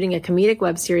am shooting a comedic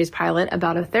web series pilot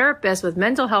about a therapist with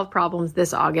mental health problems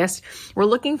this August. We're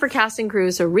looking for casting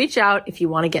crews, so reach out if you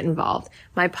want to get involved.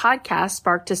 My podcast,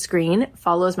 Spark to Screen,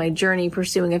 follows my journey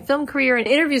pursuing a film career and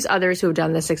interviews others who have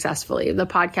done this successfully. The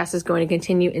podcast is going to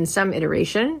continue in some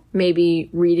iteration, maybe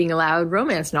reading aloud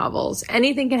romance novels.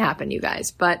 Anything can happen, you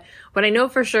guys. But what I know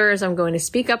for sure is I'm going to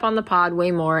speak up on the pod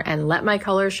way more and let my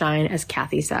colors shine, as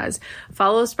Kathy says.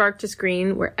 Follow Spark to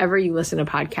Screen wherever you listen to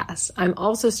podcasts. I'm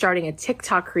also starting a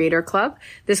TikTok creator club.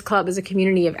 This club is a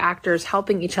community of actors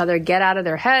helping each other get out of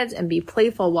their heads and be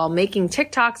playful while making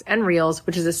TikToks and Reels,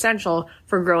 which is essential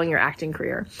for growing your acting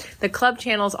career. The club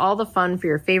channels all the fun for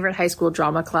your favorite high school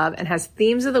drama club and has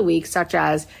themes of the week such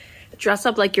as dress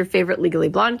up like your favorite Legally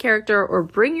Blonde character, or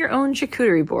bring your own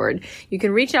charcuterie board. You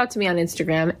can reach out to me on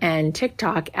Instagram and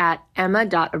TikTok at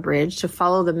emma.abridge to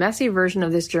follow the messy version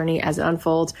of this journey as it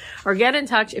unfolds, or get in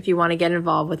touch if you want to get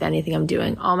involved with anything I'm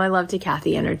doing. All my love to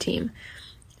Kathy and her team.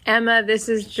 Emma, this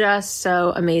is just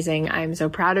so amazing. I'm so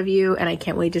proud of you, and I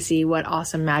can't wait to see what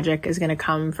awesome magic is going to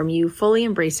come from you fully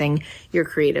embracing your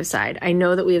creative side. I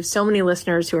know that we have so many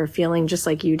listeners who are feeling just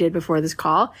like you did before this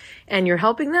call, and you're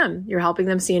helping them. You're helping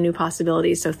them see a new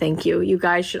possibility, so thank you. You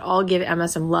guys should all give Emma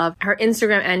some love. Her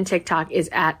Instagram and TikTok is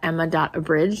at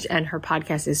emma.abridged, and her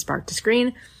podcast is Spark to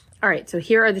Screen. All right, so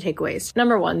here are the takeaways.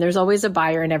 Number one, there's always a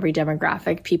buyer in every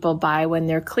demographic. People buy when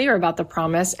they're clear about the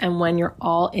promise and when you're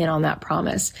all in on that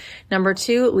promise. Number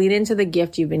two, lean into the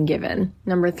gift you've been given.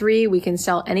 Number three, we can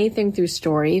sell anything through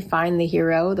story. Find the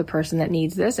hero, the person that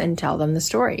needs this, and tell them the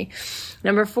story.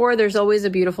 Number four, there's always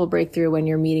a beautiful breakthrough when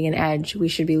you're meeting an edge. We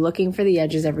should be looking for the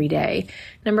edges every day.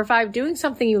 Number five, doing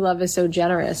something you love is so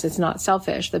generous. It's not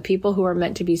selfish. The people who are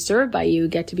meant to be served by you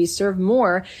get to be served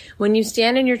more when you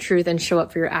stand in your truth and show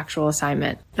up for your actual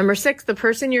assignment. Number six, the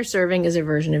person you're serving is a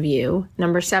version of you.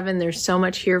 Number seven, there's so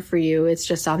much here for you. It's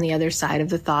just on the other side of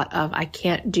the thought of, I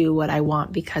can't do what I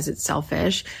want because it's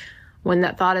selfish. When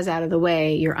that thought is out of the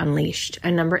way, you're unleashed.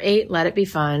 And number eight, let it be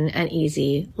fun and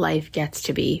easy. Life gets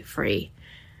to be free.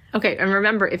 Okay, and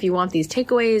remember, if you want these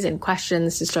takeaways and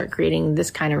questions to start creating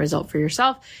this kind of result for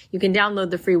yourself, you can download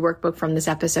the free workbook from this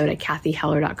episode at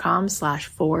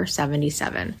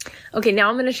kathyheller.com/477. Okay, now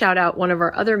I'm going to shout out one of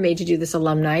our other Made to Do This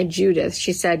alumni, Judith.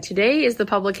 She said, today is the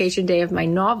publication day of my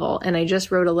novel, and I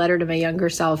just wrote a letter to my younger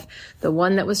self, the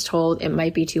one that was told it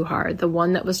might be too hard, the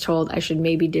one that was told I should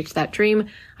maybe ditch that dream.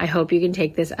 I hope you can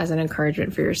take this as an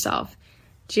encouragement for yourself.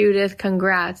 Judith,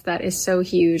 congrats. That is so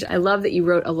huge. I love that you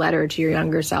wrote a letter to your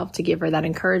younger self to give her that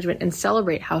encouragement and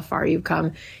celebrate how far you've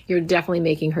come. You're definitely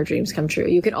making her dreams come true.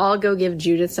 You can all go give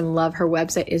Judith some love. Her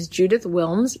website is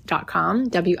judithwilms.com,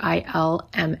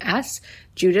 WILMS,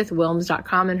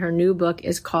 judithwilms.com, and her new book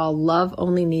is called Love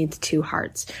Only Needs Two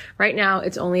Hearts. Right now,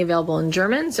 it's only available in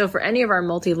German, so for any of our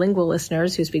multilingual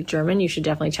listeners who speak German, you should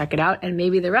definitely check it out, and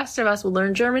maybe the rest of us will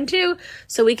learn German too,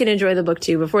 so we can enjoy the book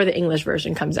too before the English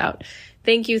version comes out.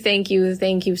 Thank you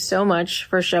so much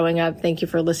for showing up. Thank you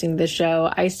for listening to this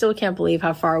show. I still can't believe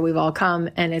how far we've all come,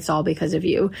 and it's all because of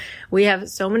you. We have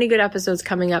so many good episodes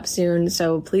coming up soon,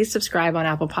 so please subscribe on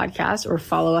Apple Podcasts or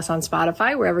follow us on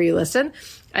Spotify, wherever you listen.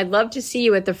 I'd love to see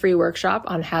you at the free workshop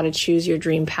on how to choose your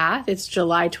dream path. It's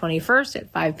July 21st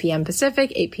at 5 p.m.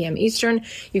 Pacific, 8 p.m. Eastern.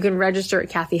 You can register at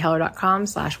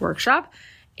kathyheller.com/workshop,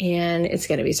 and it's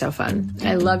going to be so fun.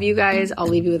 I love you guys. I'll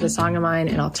leave you with a song of mine,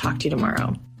 and I'll talk to you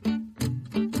tomorrow.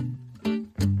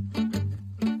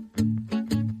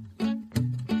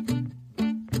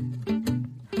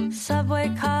 Subway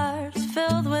cars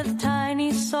filled with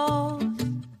tiny souls.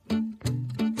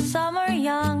 Some are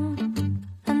young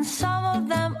and some of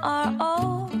them are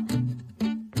old.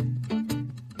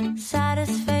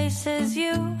 Saddest faces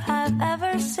you have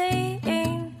ever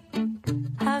seen.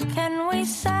 How can we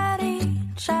set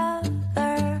each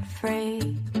other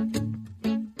free?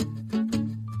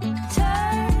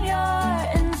 Turn your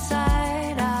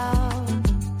inside out.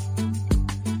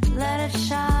 Let it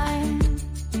shine.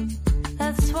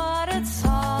 That's what it's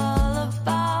all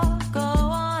about. Go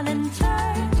on and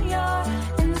turn your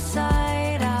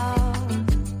inside out.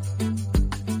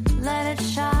 Let it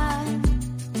shine.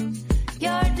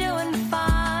 You're doing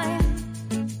fine.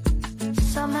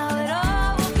 Somehow it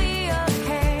all will be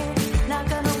okay. Not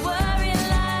gonna worry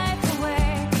like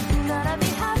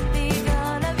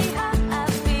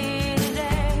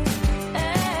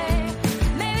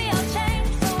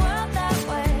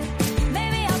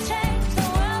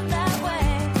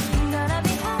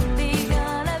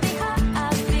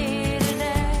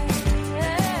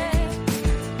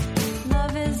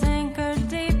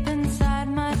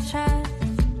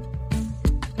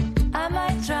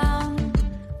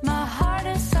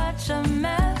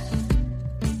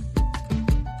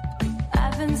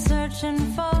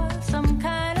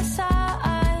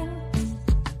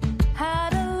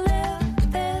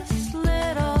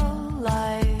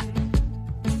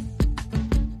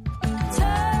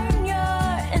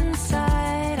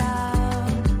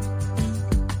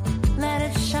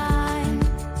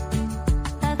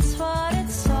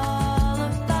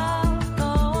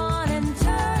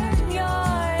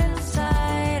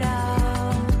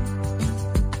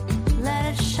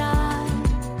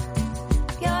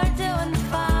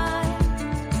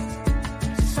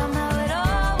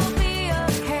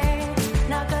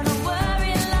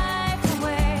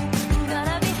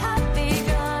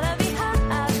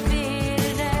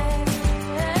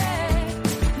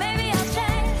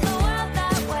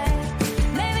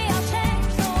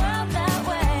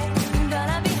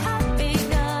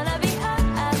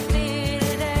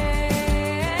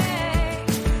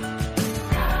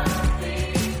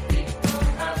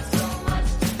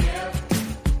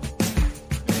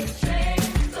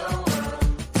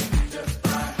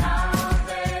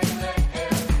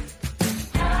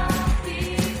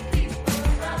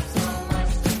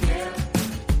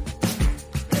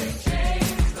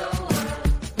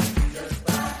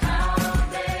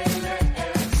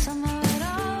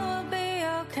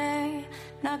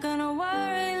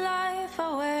worry life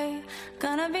away.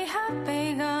 Gonna be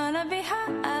happy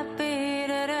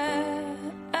today.